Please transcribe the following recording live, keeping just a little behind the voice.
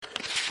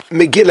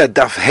Megillah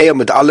Daf Hey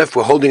Amud Aleph.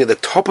 We're holding at the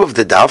top of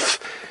the Daf,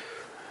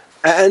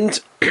 and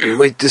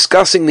we're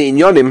discussing the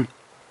inyanim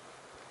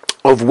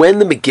of when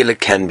the Megillah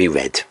can be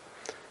read.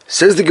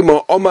 Says the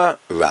Gemara, Omar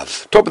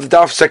Rav. Top of the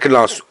Daf, second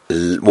last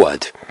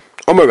word.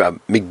 Omar Rav.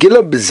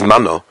 Megillah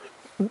Bizmano.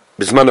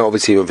 Bizmano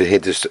obviously over here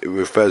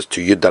refers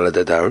to Yud Daled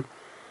Adar.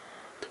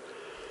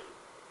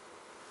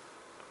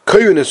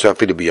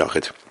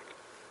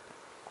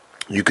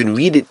 You can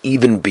read it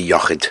even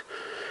biyachid.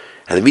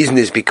 And the reason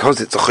is because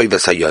it's a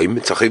chayvas hayom.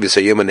 It's a chayvas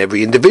hayom on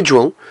every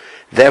individual.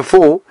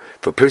 Therefore,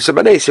 for Pirsa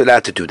B'nai, you're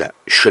allowed to do that.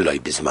 Shaloi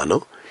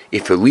bizmano.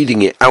 If you're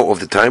reading it out of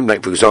the time,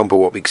 like for example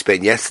what we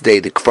explained yesterday,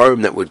 the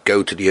kfarim that would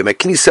go to the Yom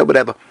HaKnisa,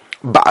 whatever,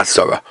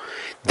 ba'asara.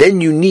 Then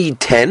you need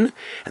 10,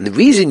 and the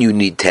reason you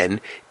need 10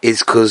 is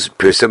because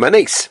Pirsa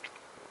B'nai.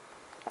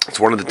 It's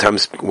one of the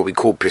times what we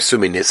call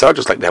Pirsum Nisa,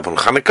 just like we have on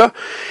Hanukkah.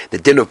 The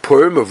din of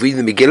Purim, of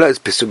reading the Megillah, is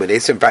Pirsum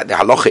Nisa. In fact, the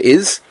halacha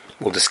is,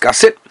 we'll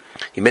discuss it,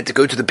 you're meant to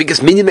go to the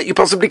biggest minyan that you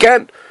possibly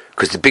can,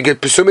 because the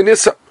biggest Pirsum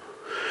Nisa.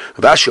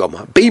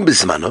 Bein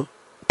Bismano,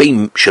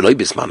 Bein Shaloi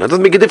Bismano,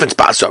 doesn't make a difference,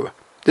 Ba'asara.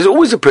 There's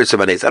always a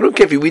Pirsum Nisa. I don't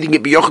care if you're reading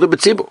it B'yochad or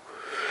B'tzibu.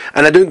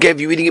 And I don't care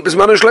if you're reading it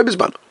Bismano or Shaloi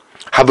Bismano.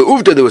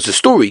 Hava'uvda, there was a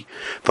story,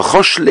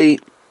 V'choshle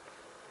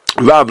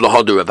Rav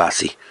Lahadu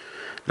Ravasi.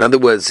 In other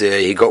words,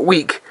 he got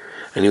weak,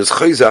 and he was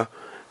chayza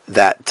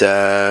that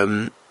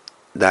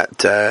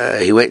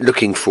he went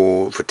looking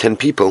for 10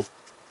 people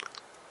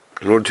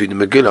in order to read the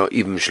Megillah,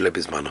 even Shaloi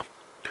Bizmano.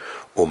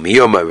 Or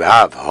miyoma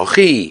Rav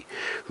Hachi,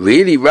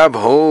 really Rav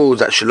holds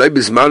that Shaloi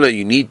Bizmano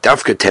you need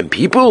dafka 10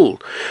 people.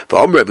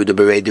 V'om Rav Uda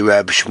Berei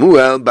Rav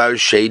Shmuel Bar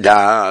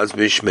Sheilas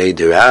Mishmei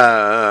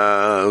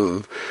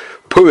Rav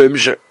Purim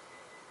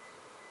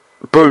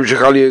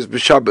Shechalios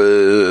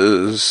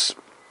B'Shabbos.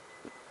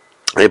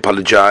 I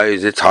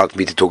apologize, it's hard for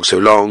me to talk so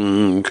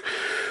long.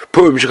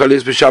 Purim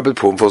Shechalios B'Shabbos,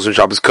 Purim falls on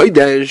Shabbos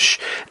Kodesh,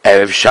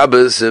 Erev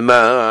Shabbos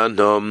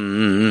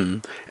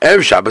Manon.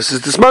 Erev Shabbos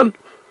is this man,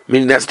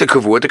 meaning that's the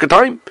kavur at the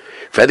time.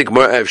 V'edik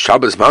Gemara Erev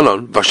Shabbos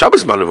Manon,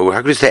 V'Shabbos Manon,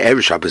 how could you say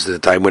Erev Shabbos at the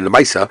time when the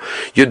Maisa,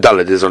 Yud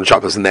Daled is on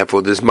Shabbos, and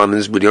therefore this man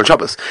is really on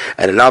Shabbos.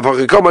 And I'll tell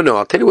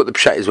you what the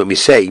pshat is when we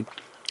say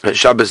that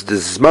Shabbos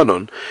is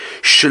Manon,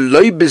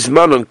 Shaloi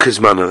Bizmanon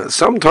Kizmanon.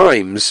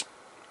 Sometimes,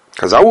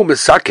 Chazawu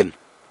Mesakin,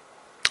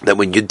 that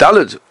when Yud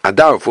Daled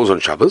Adar falls on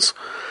Shabbos,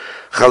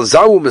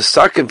 Chazawu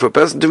Mesakin for a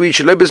person to read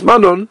Shaloi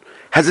Bizmanon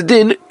has a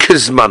din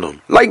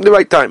Kizmanon, like the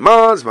right time.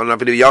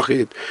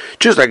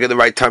 Just like at the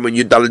right time when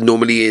Yud Daled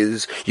normally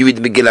is, you read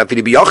the Megillah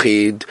Afidu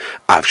B'Yachid,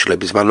 Av Shaloi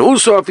Bizmanon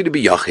also Afidu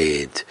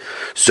B'Yachid.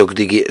 So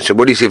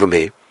what do you say from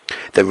here?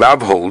 The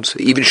Rav holds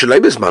even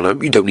Shaloi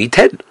Bizmanon you don't need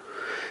 10.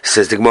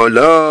 Says the Gemara,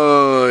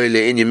 Lo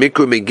le'inyan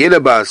mikra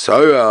Megillah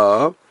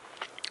ba'asara.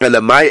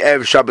 Elamai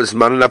erev Shabbos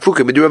manon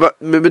afukim with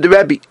the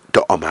Rebbe.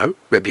 The Omar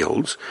Rebbe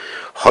holds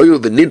hoyul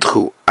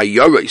v'nidchu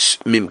ayoros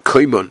mim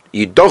koimon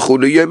yidochu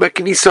l'yom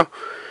HaKnisa,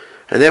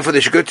 and therefore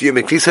they should go to Yom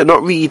HaKnisa,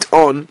 not read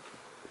on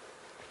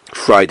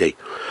Friday.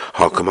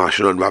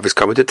 Hakamashon on Rav is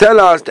coming to tell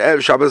us the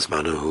erev Shabbos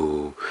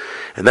manu,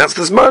 and that's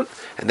the zman,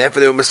 and therefore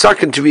they were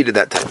masakin to read at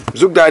that time.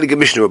 Zug da'alig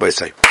Mishnah Rabbi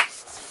say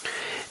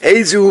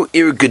Ezu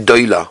ir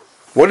gedola.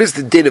 What is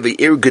the din of a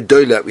ir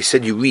gedola that we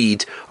said you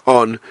read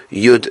on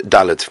Yud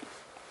Daled?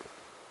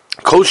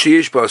 Kol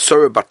sheyesh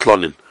ba'asara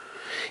batlonin.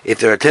 If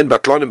there are 10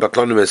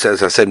 batlonim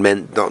says, I said,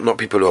 men, not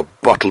people who are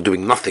bottle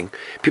doing nothing.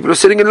 People who are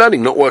sitting and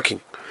learning, not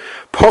working.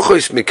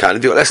 Pochos mikan,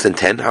 if you've got less than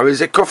 10, how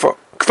is it kafar?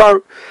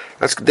 Kvar.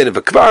 That's the din of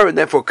a kvar, and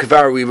therefore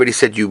kvar, we already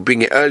said you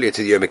bring it earlier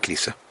to the Yom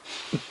HaKnisa.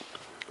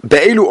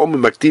 Be'elu omu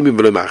makdimim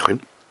v'lo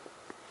ma'achrin.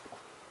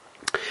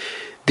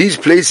 These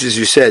places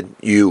you said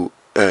you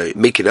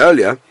make it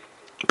earlier,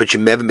 but you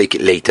never make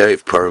it later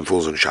if Purim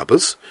falls on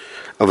Shabbos.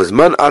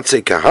 Avazman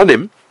atzei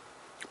kahanim,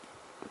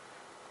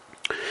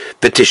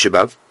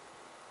 V'tishabav,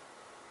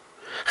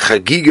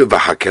 Chagiga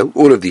v'hakel,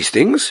 all of these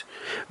things.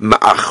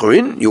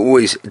 Ma'achrin, you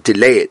always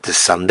delay it to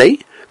Sunday.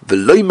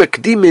 V'loi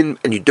makdimin,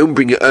 and you don't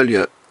bring it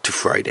earlier to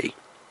Friday.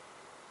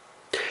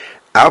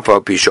 Alpha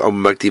pisha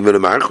om makdim v'lo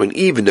ma'achrin,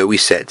 even though we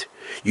said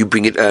you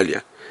bring it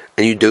earlier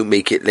and you don't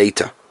make it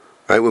later.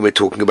 Right, when we're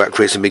talking about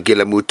Kresa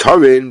Megillah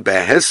Mutarin,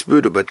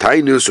 Behespud, or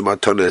Batainus, or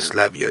Matonis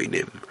Lav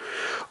Yoinim.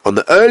 On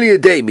the earlier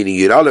day, meaning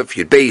Yud Aleph,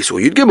 Yud Beis, or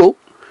Yud Gimel,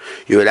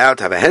 you're allowed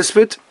to have a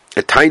Hesped,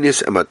 a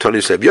Tainis, and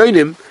Matonis Lav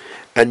Yoinim,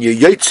 and you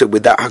Yotze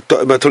with that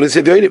Matonis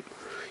Lav Yoinim,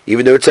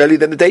 even though it's earlier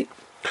than the day.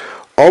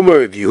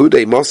 Omer of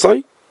Yehuda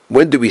Masai,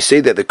 when do we say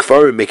that the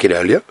Kfarim make it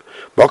earlier?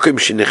 Makom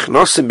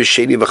Shenichnasim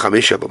B'Sheni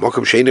V'Chamisha, but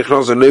Makom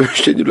Shenichnasim Lo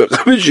B'Sheni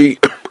V'Chamishi.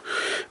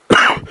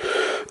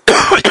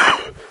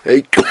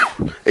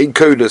 Ain't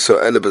Kodesh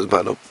or Ela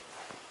Bizmano.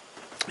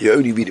 You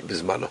only read it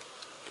Bizmano.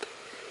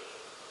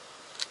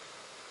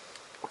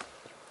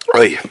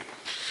 Oy.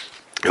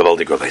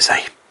 Gavaldik what they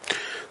say.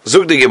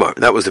 Zug the Gemara.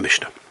 That was the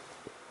Mishnah.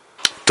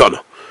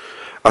 Tana.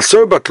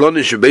 Asar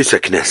Batlonin Shabesa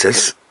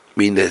Knesses,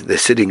 mean they're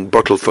sitting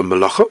bottled from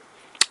Malacha,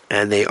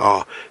 and they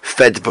are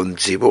fed from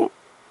Zibor.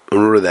 In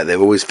order that they've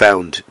always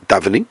found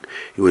davening.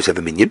 You always have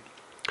a minyan.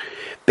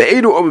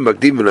 Be'enu Omi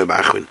Magdim V'lo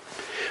Ma'achrin.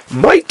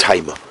 My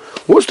timer.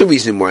 What's the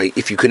reason why,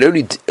 if you can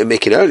only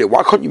make it earlier,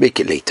 why can't you make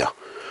it later?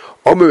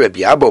 Don't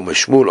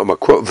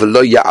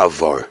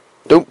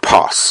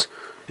pass.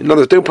 In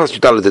other words, don't pass your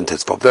Daled and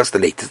Tetzvav. That's the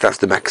latest, that's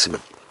the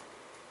maximum.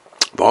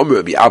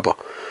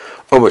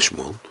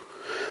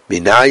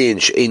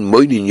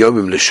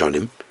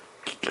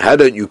 How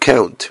don't you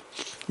count?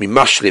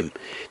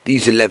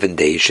 These 11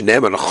 days.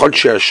 But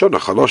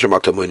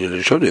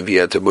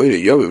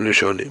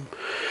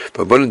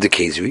one of the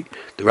Kezri,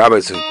 the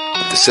rabbis of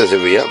the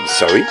Caesarea, I'm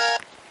sorry,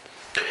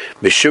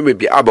 they say,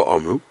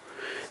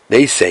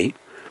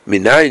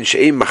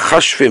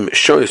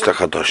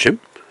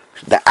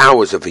 the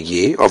hours of a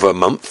year, of a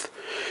month,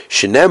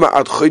 days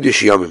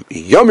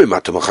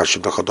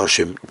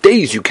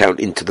you count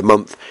into the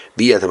month,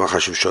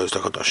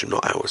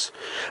 not hours.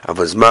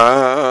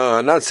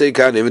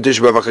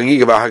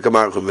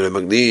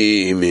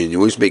 You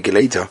always make it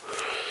later,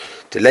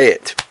 delay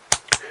it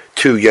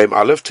to Yom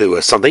Aleph,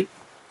 to Sunday,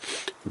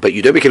 but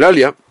you don't make it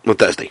earlier on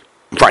Thursday,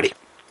 on Friday.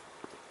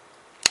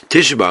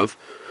 Tisha B'Av,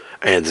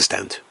 I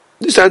understand.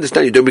 I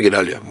understand you don't make it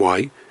earlier.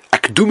 Why?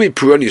 Akdumi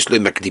Puranius le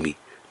Makdimi.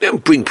 They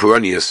don't bring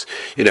Puranius,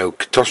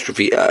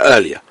 catastrophe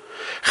earlier.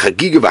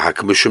 Chagiga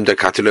v'Hakam Mishum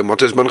Dekati le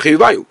Motes Man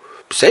Chiyuvayu.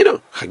 Say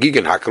no. Chagiga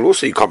and Hakal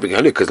also you can't bring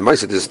earlier because the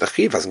Ma'aseh said the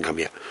Chiv hasn't come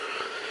yet.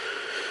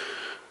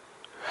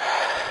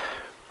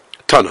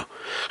 Tana.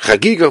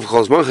 Chagiga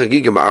v'Chozman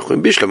Chagiga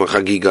Ma'achun Bishlam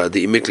Chagiga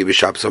the Imikli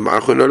B'Shabsa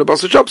Ma'achun Ola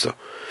Basa Shabsa.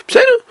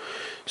 Say no.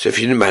 So if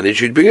you didn't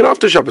manage, you'd bring it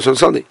after Shabbos on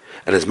Sunday.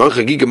 And as Man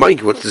Chagiga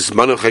Ma'ink, what's this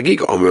Man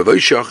Chagiga? Omer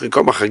V'Oshach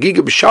Yikom Chagiga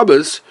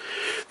B'Shabbos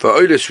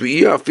V'Oiles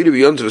V'Iyah Afilu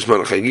V'Yontav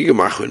Man Chagiga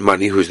Ma'achun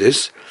Mani. Who's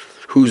this?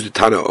 Who's the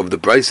Tana of the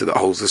Brisa that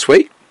holds this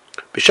way?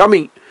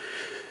 B'Shami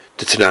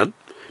the Tanan.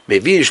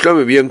 Mevi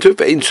Yishlam V'Yontav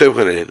V'Ein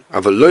Somchan Alein.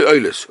 Aval Loi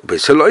Oiles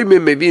B'Saloim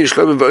Mevi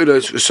Yishlam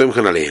V'Oiles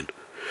V'Somchan Alein.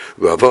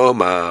 Rava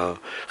Ma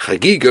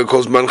Chagiga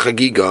calls Man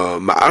Chagiga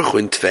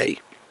Ma'achun Tvei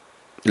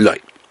Loi.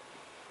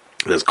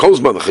 And as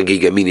Kozman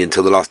Chagiga, meaning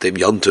until the last day of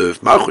Yom Tov,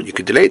 Ma'achun, you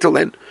could delay till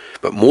then.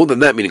 But more than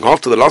that, meaning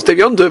after the last day of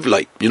Yom Tov,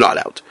 you're not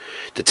allowed.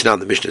 The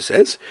Tanan, the Mishnah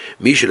says,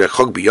 Misha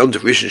lechog b'Yom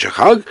Tov rishon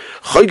shachag,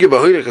 choyge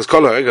v'hoylech as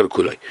kol ha'regel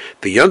kulay.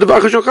 B'Yom Tov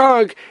achar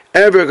shachag,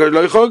 ever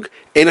loichog,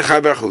 ein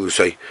chayiv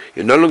achlusay.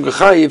 You're no longer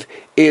chayiv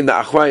in the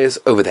achvayas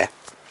over there.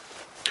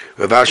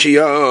 Rav Ashi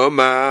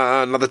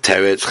Yoma, another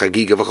teretz,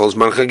 Chagiga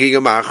v'Kozman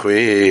Chagiga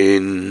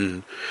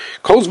Ma'achrin.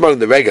 Kozman in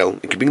the regel,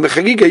 it could be in the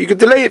Chagiga, you could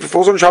delay it if it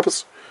falls on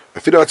Shabbos.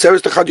 Even on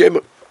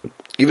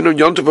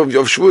Yom Tov of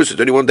Shavuos,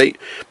 it's only one day.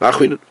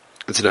 Ma'achrin.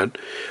 It's an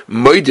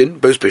Moedin,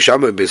 both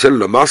Beshama and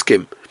Beselula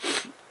maskim.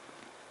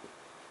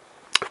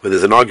 When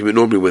there's an argument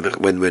normally when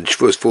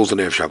Shavuos falls on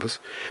Erev Shabbos,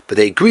 but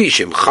they agree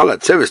Shem Chalat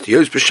Tzeres to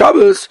Yos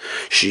B'Shabbos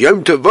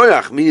Sheyom Tov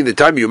Voyach, meaning the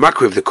time you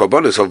makriv the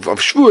korbanos of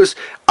Shavuos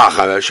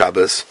Achar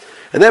Shabbos,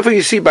 and therefore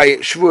you see by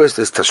Shavuos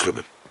there's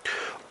Tashlumim.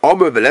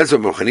 Omer Velezer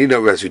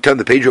Mochanina, as we turn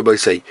the page over,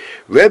 say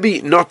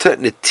Rebbe Nota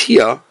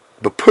Netia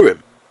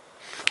B'Purim.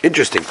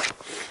 Interesting.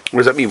 What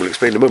does that mean? We'll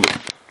explain in a moment.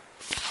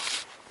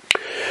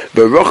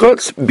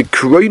 Berochatz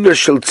B'Kroina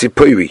Shel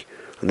Tzipori,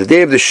 on the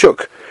day of the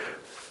Shuk.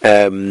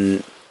 Where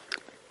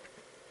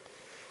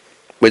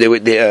they where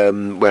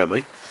am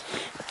I?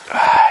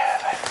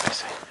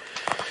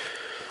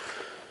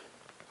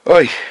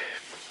 Oi.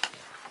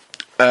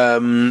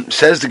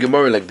 Says the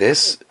Gemara like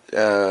this.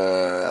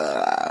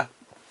 Yeah.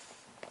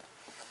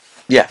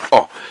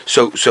 Oh,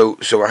 so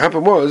what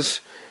happened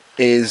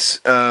is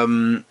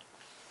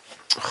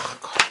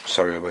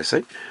sorry, what am I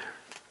saying?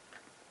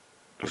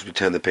 Let's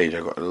return the page.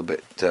 I got a little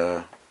bit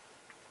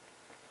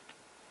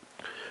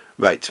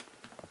right.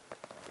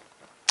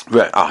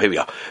 Here we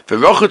are.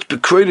 And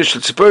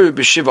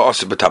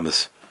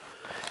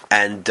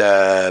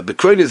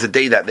Bekroin is the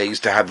day that they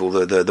used to have all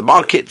the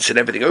markets and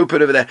everything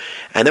open over there,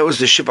 and that was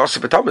the Shiva Asa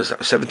B'Tammuz, that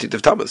was 17th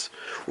of Tammuz.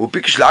 You want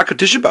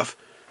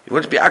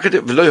to be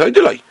Akativ V'Loi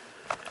Hoydoloi.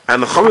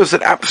 And the Chomah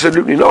said,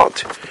 absolutely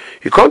not.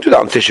 You can't do that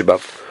on Tisha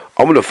B'Av.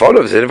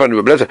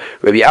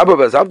 Rabbi Abba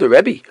Bazav, the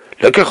Rebbe,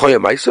 look at Choya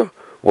Maisa.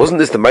 Wasn't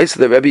this the Maisa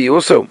that Rebbe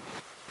also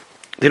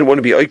didn't want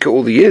to be Oika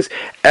all the years?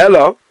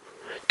 Ella,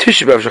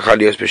 Tisha B'Av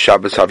Shachalios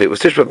B'Shabbos, it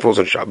was Tisha B'Av falls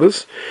on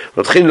Shabbos.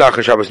 But Chin Lach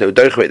Shabbos, they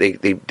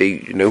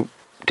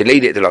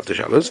delayed it till after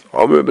Shabbos.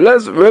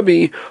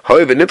 Rebbe,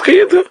 however,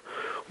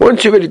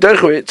 once you already done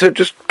it, so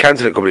just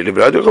cancel it completely.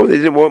 But they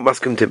didn't want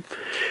Maskim Tim.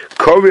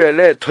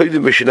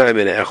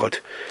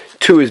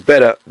 Two is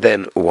better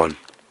than one.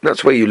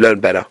 That's where you learn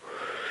better.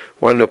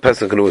 One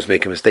person can always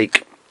make a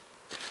mistake.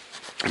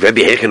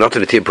 Rebbe Hechen not to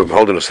the Purim.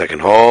 Hold on a second.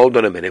 Hold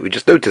on a minute. We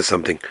just noticed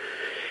something.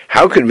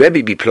 How can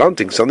Rebbe be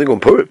planting something on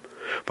Purim?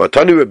 But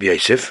Tanu Rebbe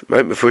Yosef,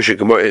 right before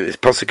Gemara is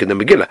pasuk in the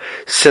Megillah,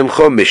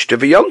 Simcha Mishta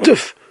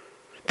v'Yontif.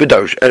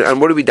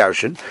 And what are we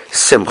dashing?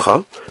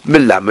 Simcha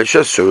Melamed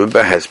Shasurim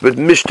Behesbet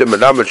Mishta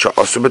Melamed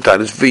Sha'asur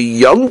B'Tanis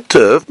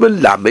v'Yontif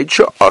Melamed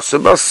Sha'asur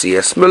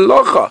B'Asiyas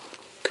Melacha.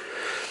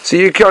 So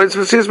you can't see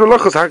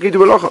malachas. How can you do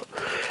malacha?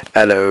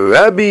 And a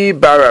Rabbi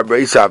Barab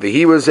Reisavi,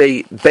 he was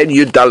a Ben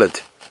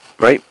Yudalit,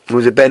 right? He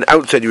was a Ben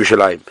outside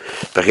Yerushalayim.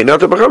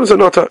 Bechinata b'chamas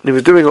anata. He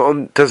was doing it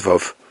on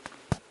Tezvav.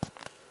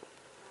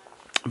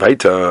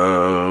 Right?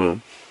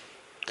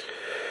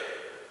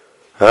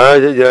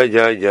 Ain't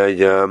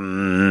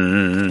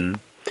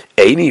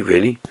he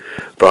really?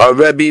 But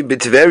Rabbi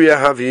B'Tveria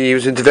Havi, he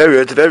was in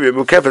Tveria,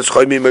 Mukefes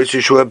Choymi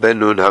Moshe Shua ben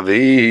Nun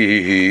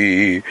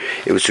Havi.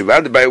 It was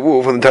surrounded by a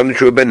wall from the time of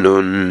Shua ben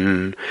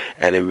Nun.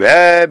 And in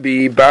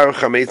Rabbi Baruch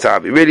HaMeitz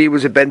Havi, really he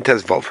was a Ben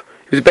Tezvov.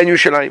 He was a Ben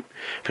Yerushalayim.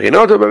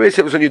 Renato Baruch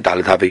it was on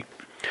Yudalit Havi.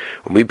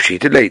 When we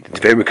pshited late,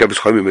 Tveria Mukefes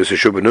Choymi Moshe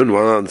Shua ben Nun,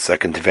 1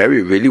 second,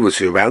 Tveria really was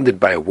surrounded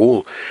by a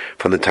wall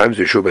from the times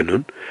of Shua ben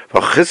Nun.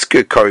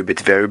 V'chiske Kari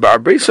B'Tveria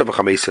Ba'arbrisa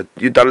V'chameisa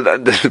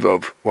Yudalit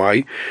Tezvov.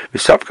 Why?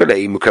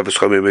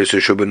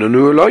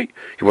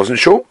 He wasn't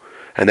sure,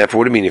 and therefore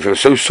what do you mean? If it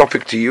was so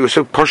sophic to you,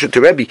 so kosher to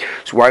Rebbe,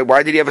 so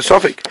why did he have a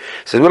suffix? He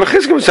says, well,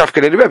 Chizkiah was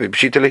sophic to Rebbe.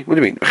 What do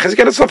you mean? Chizkiah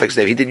had a suffix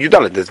there. He did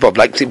Yudalit Tezvov,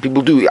 like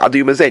people do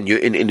Adu Mazen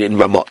in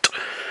Ramot.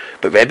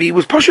 But Rebbe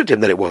was kosher to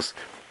him that it was.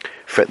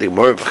 Really,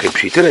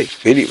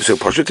 it was so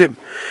posh to him.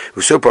 It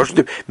was so posh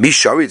to him.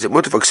 Mishari, it's a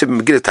motive of Ksibim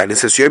Megillah Tainis,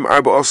 says Yom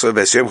Arba also,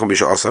 Vesiyom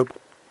Chamisha also.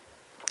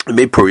 It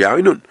made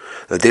Puriyah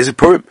that there's a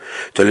Purim.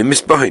 So they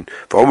missed behind.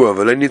 For Omer of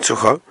Eleni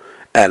Tzucha,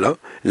 Ella,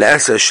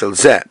 Le'esa Shel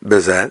Zeh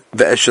Bezeh,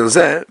 Ve'es Shel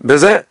Zeh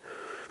Bezeh.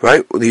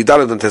 Right? The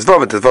Yudalit and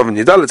Tezvav, and Tezvav and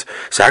Yudalit.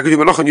 So how could you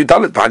Melach and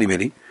Yudalit? V'ani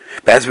Meli.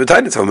 Be'ez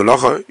B'tayin, it's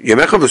Melach,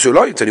 Yemecha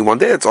V'suloi, it's only one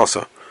day, it's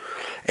also.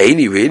 Ain't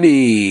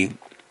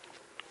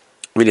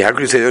really, how could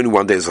you say only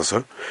one day is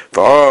also?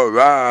 For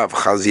Rav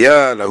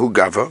Chazia Lahu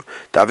Gava,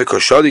 David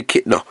Koshadi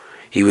Kitna.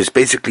 He was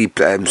basically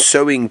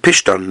sowing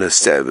pishton,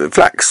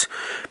 flax,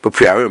 but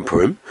Priyara and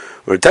Purim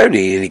were down, and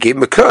he gave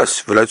him a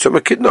curse. So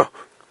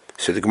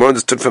the Gemara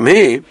understood from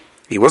here,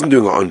 he wasn't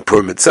doing it on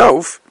Purim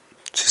itself.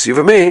 So see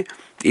from here,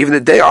 even the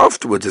day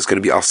afterwards is going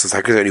to be Asa.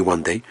 It's only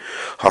one day.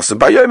 Hasan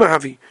Bayom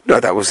Havi. No,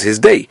 that was his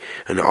day,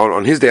 and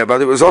on his day about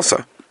it was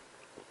Asa.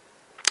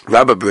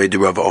 Rabba Brei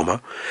Rav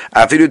Omar,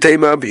 Afidu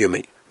Teima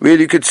Biyumi.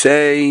 Really, you could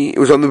say it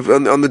was on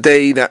the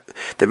day that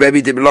the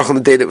Rebbe did Melach on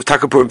the day that was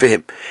Takapurim for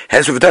him.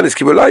 Hesper v'Tainis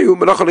Kibulayu,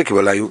 Melach on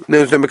Kibulayu.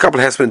 There was no Mekabel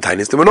Hesper and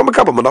Tainis. There were no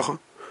Mekabel Melach,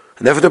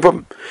 and therefore no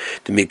problem.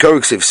 The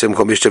Mikorik Siv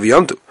Simcha Mishtav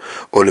Yantu.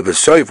 Or the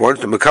Besoiv once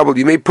the Mekabel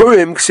you may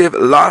Purim Siv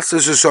last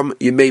as some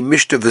you may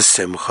Mishtav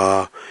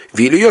Simcha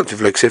Vilu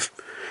Yantiv like Siv.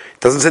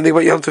 Doesn't say anything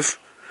about Yantiv.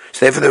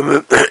 So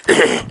therefore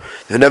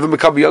they never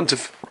Mekabel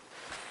Yantiv.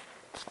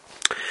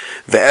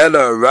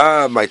 Ve'ela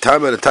Ra my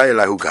time at the Tayah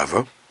Lahu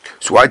Gavra.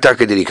 So why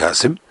Taka did he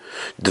curse him?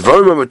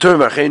 No,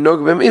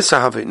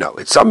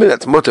 it's something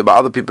that's mutter, but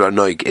other people are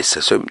noig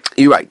issa. So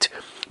you're right.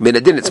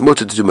 Minadin, it's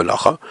mutter to do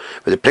malacha,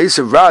 but the place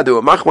of Ra, they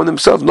were machman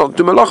themselves not to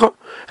do malacha,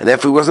 and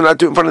therefore he wasn't allowed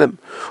to do it in front of them.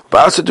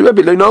 But also to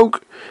Rebbe, no.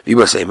 He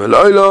was saying, no,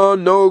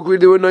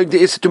 they were noig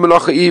the issa to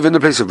malacha, even in the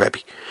place of Rebbe.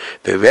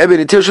 The Rebbe in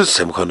the Tir Shel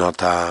Simcha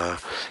nota.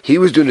 He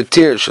was doing the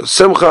Tir Shel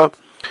Simcha.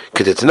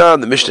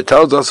 Kedetnan, the Mishnah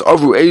tells us,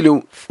 Avru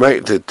Elu,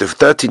 right, the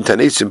 13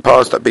 Tanesim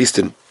passed that based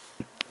in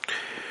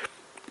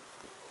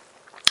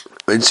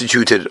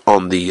instituted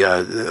on the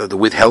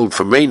withheld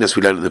from rain, as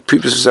we learned in the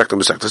previous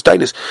Masechta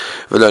Tainis.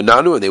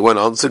 Nanu, and they weren't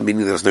answered,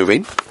 meaning there was no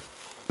rain.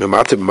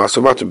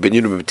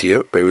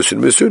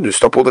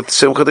 Stop all that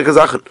simcha de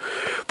kazachen.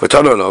 But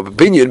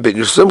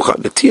binyan simcha,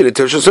 the tir the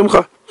tir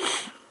simcha.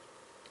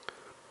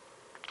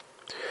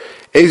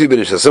 Ezu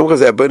bin simcha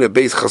ze abona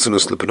beis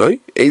chasanus lepenoi.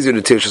 Ezu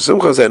the tir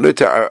simcha ze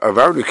nota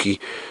avarduki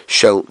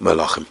shel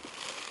malachim.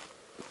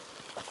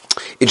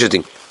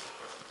 Interesting.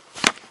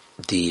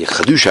 The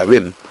Chadush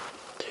Harim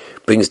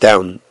brings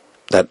down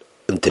that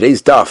in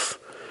today's daf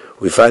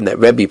we find that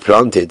Rebbe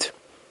planted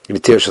in the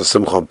Tir Shel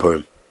Simcha on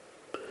Purim.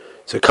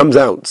 So it comes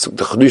out, so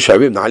the Chadush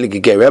Harim, the Heilige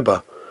Ger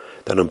Rebbe,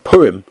 that on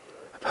Purim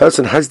a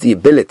person has the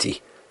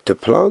ability to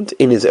plant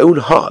in his own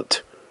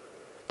heart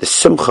the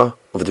Simcha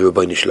of the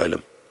Rebbeinu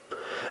Shalom.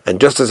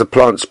 And just as a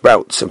plant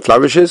sprouts and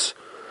flourishes,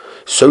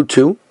 so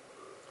too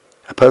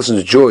a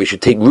person's joy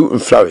should take root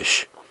and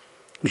flourish.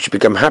 We should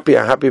become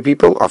happier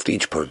people after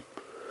each Purim.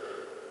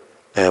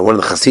 One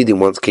of the Hasidim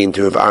once came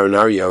to Rav Aaron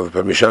Arya of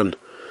Parmishan,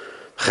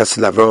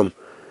 Chesed Avram,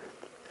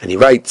 and he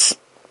writes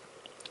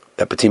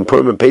that between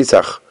Purim and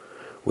Pesach,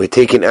 we're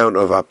taken out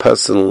of our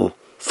personal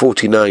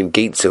 49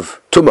 gates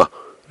of Tumah,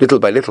 little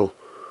by little.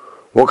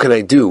 What can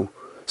I do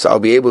so I'll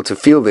be able to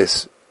feel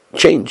this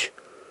change?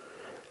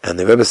 And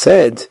the Rebbe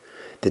said,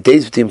 the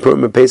days between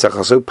Purim and Pesach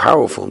are so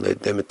powerful, they're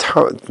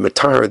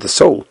matar the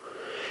soul.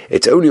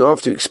 It's only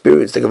after you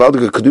experience the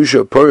Gavaldige Kedusha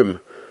of Purim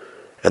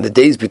and the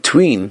days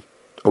between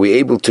are we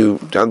able to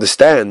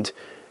understand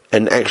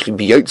and actually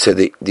be yotze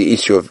the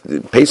issue of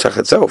Pesach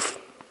itself.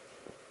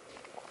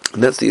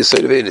 And that's the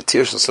aside of it in the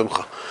Tir Shel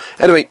Simcha.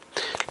 Anyway,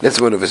 let's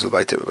go on a vessel by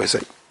I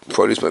say,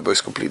 before I lose my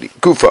voice completely.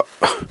 Kufa.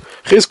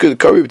 Chizkiah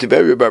Kari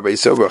Tiberia Bar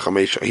Beisover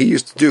Chamesha. He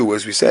used to do,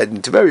 as we said,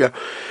 in Tiberia,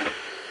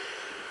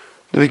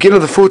 the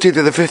beginning of the 14th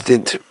and the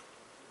 15th.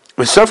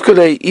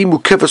 Mesavkalei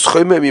imu kefas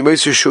choymem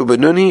yimoyse shu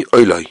benuni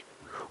oiloi.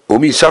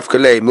 Umi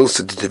Safkale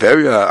Milsa de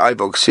Tiberia,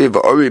 Ibog Siva,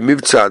 Ori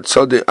Mivza at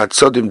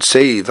Sodim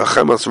Tsei,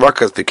 Vachamas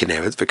Rakas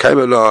Vikinevit,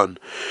 Vikamelon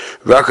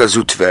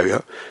Rakazu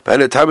Tiberia, by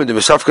the time of the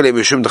Safkale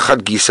Mishum the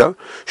Chad Gisa,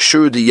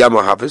 Shur the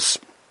Yamahavis.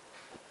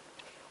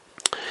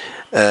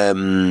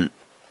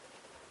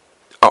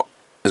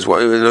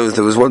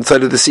 There was one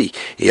side of the sea.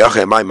 What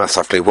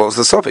was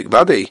the suffix?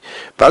 It's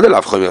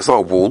not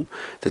a wall.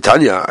 The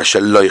Tanya,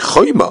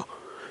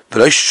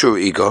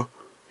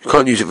 you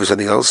can't use it for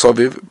something else.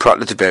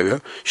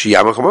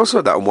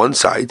 That on one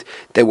side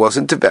there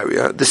wasn't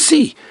Tiberia, the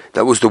sea.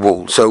 That was the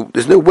wall. So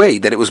there's no way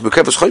that it was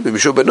Mekevas Choymim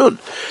Mishur Benun.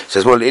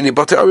 Says well in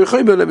Bate Ari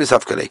Choymim le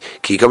Misafkale.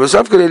 Ki Kam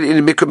Misafkale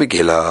in Mikra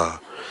Megillah.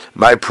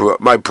 My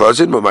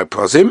prosim,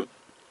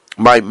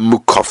 my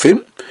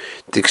mukafim,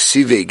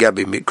 Dixive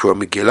Gabi Mikra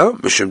Megillah,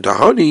 Mishum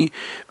Tahani,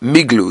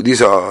 Miglu.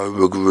 These are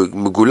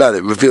Mugula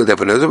that revealed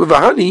Ebenezer, but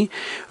Vahani,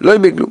 Loi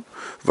Miglu.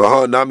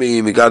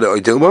 Vahanami Migada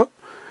Oidilma,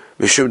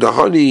 Mishum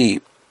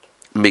Tahani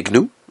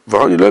Mignu.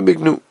 Vahani Loi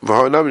Mignu.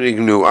 Vahanami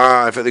Mignu.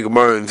 If I think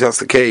if that's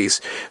the case,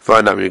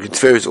 Vahanami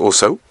Mignu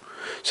also.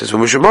 Says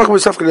when Mishum Macham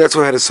Misafkale, that's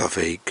why I had a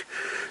suffix.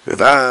 Also on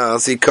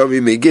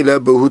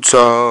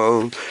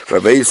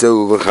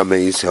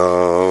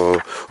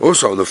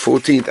the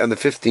 14th and the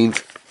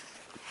 15th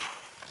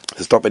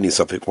to stop any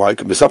suffix. Why? He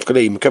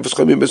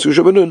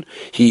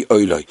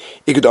oiloi.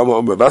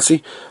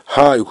 Ravasi.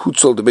 Hi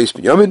hutzol the base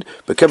binyamin,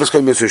 but kevas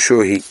choyim for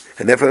sure he.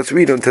 And therefore let's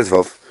read on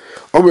Tezvav.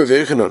 Omer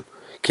v'echanan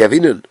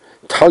kiavinan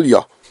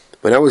talya.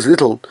 When I was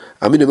little,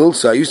 Amin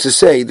Milsa, I used to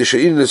say the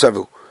she'in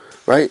nesavu.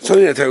 Right?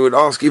 Something that I would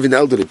ask even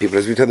elderly people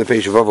as we turn the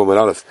page of Vavam and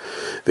Aleph.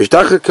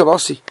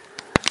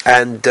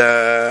 And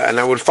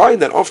I would find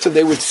that often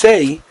they would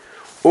say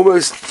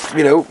almost,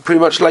 pretty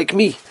much like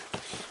me.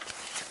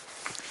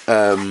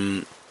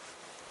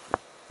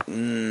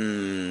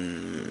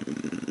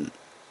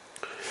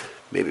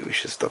 Maybe we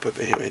should stop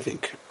over here, I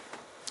think.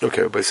 Okay,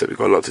 everybody said we've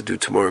got a lot to do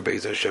tomorrow,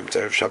 Be'ez Hashem,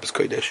 to have Shabbos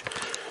Kodesh.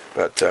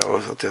 But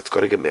that's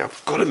got to get me up.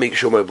 I've got to make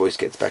sure my voice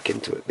gets back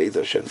into it. Be'ez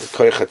Hashem, the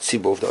Koyach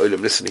HaTzibur of the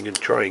Olam listening and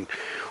trying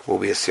will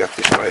be a siyat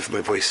b'shmai for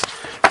my voice.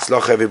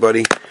 Tzlach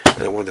everybody,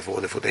 and a wonderful,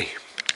 wonderful day.